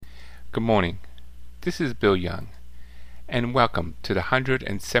Good morning. This is Bill Young, and welcome to the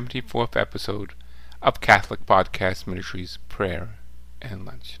 174th episode of Catholic Podcast Ministries Prayer and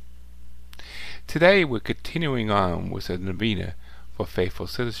Lunch. Today we're continuing on with the novena for faithful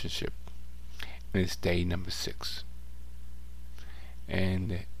citizenship, and it's day number 6.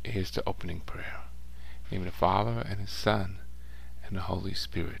 And here's the opening prayer. In the name of the Father, and the Son, and the Holy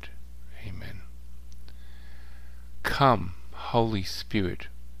Spirit. Amen. Come, Holy Spirit,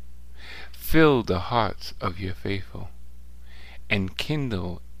 fill the hearts of your faithful, and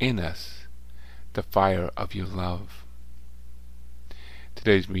kindle in us the fire of your love.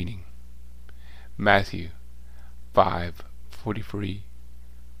 Today's reading, Matthew 5:43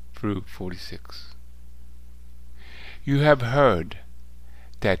 through 46. You have heard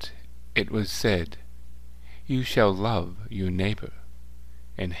that it was said, you shall love your neighbor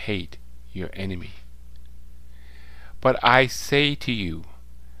and hate your enemy. But I say to you,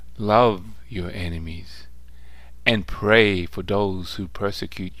 love your enemies, and pray for those who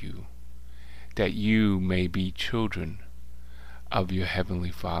persecute you, that you may be children of your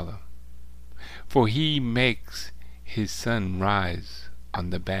heavenly Father. For he makes his sun rise on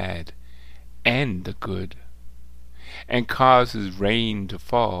the bad and the good, and causes rain to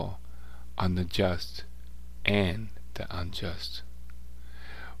fall on the just and the unjust.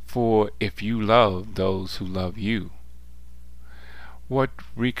 For if you love those who love you, what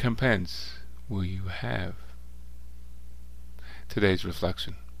recompense will you have? Today's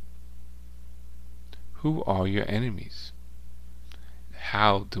reflection. Who are your enemies?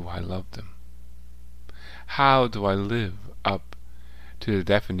 How do I love them? How do I live up to the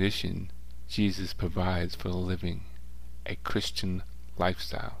definition Jesus provides for living a Christian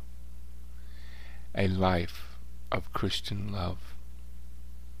lifestyle? A life of Christian love.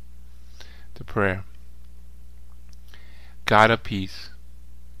 The prayer. God of peace,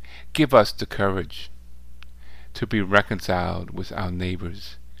 give us the courage to be reconciled with our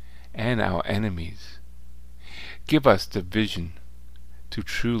neighbors and our enemies. Give us the vision to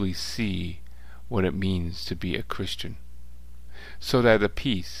truly see what it means to be a Christian, so that the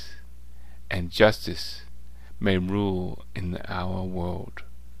peace and justice may rule in our world.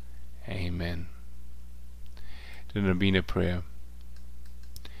 Amen. The Novena Prayer.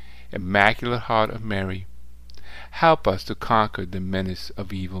 Immaculate Heart of Mary, help us to conquer the menace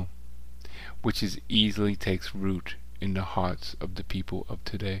of evil, which easily takes root in the hearts of the people of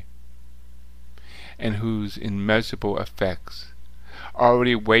today, and whose immeasurable effects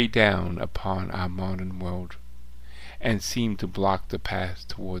already weigh down upon our modern world, and seem to block the path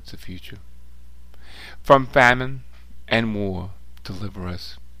towards the future. From famine and war, deliver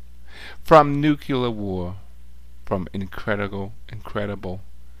us. From nuclear war, from incredible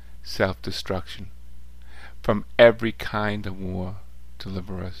self-destruction. From every kind of war,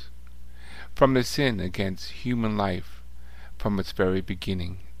 deliver us. From the sin against human life, from its very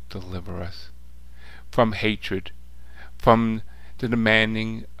beginning, deliver us. From hatred, from the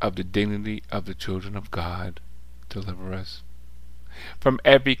demanding of the dignity of the children of God, deliver us. From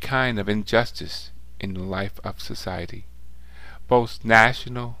every kind of injustice in the life of society, both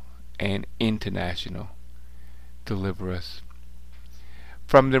national and international, deliver us.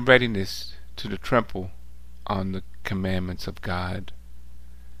 From the readiness to trample on the commandments of God,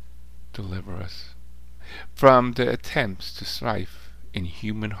 deliver us. From the attempts to strife in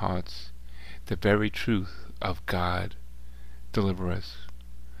human hearts the very truth of God, deliver us.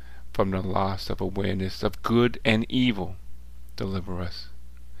 From the loss of awareness of good and evil, deliver us.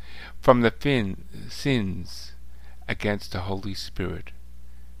 From the sins against the Holy Spirit,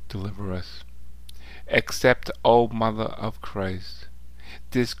 deliver us. Accept, O Mother of Christ,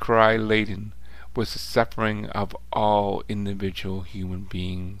 this cry laden with the suffering of all individual human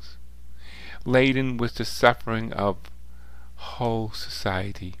beings, laden with the suffering of whole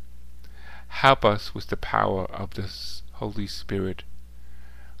society. Help us with the power of the Holy Spirit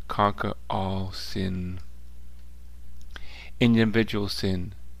conquer all sin, individual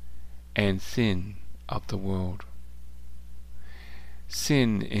sin, and sin of the world.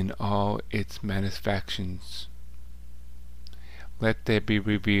 Sin in all its manifestations. Let there be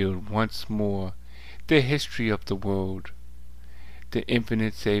revealed once more the history of the world, the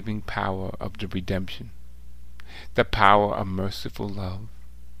infinite saving power of the redemption, the power of merciful love.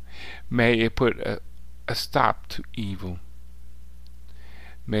 May it put a stop to evil.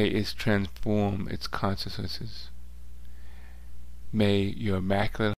 May it transform its consequences. May your immaculate